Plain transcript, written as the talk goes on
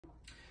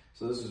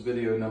So this is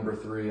video number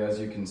 3. As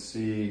you can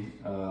see,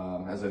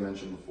 as I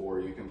mentioned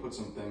before, you can put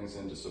some things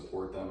in to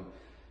support them,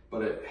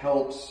 but it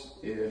helps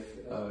if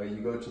you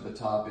go to the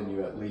top and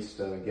you at least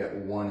get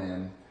one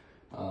in.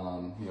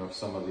 You know, if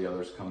some of the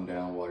others come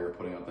down while you're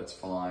putting up, that's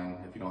fine.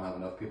 If you don't have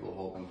enough people to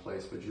hold in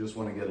place, but you just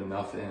want to get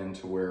enough in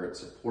to where it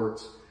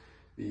supports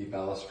the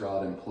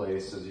balustrade in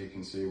place. As you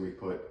can see, we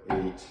put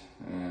 8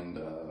 and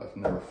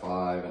number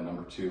 5 and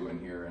number 2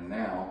 in here, and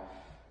now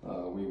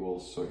we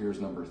will, so here's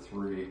number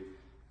 3.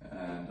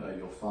 And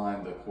you'll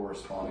find the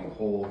corresponding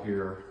hole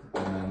here,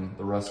 and then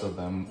the rest of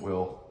them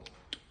will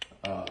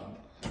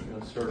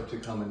start to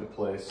come into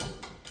place.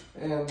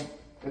 And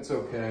it's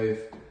okay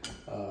if,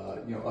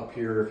 you know, up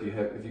here,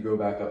 if you go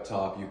back up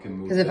top, you can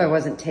move. Because if I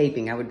wasn't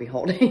taping, I would be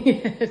holding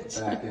it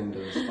back into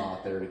the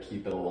spot there to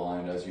keep it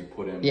aligned as you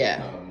put in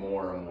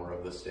more and more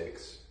of the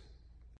stakes.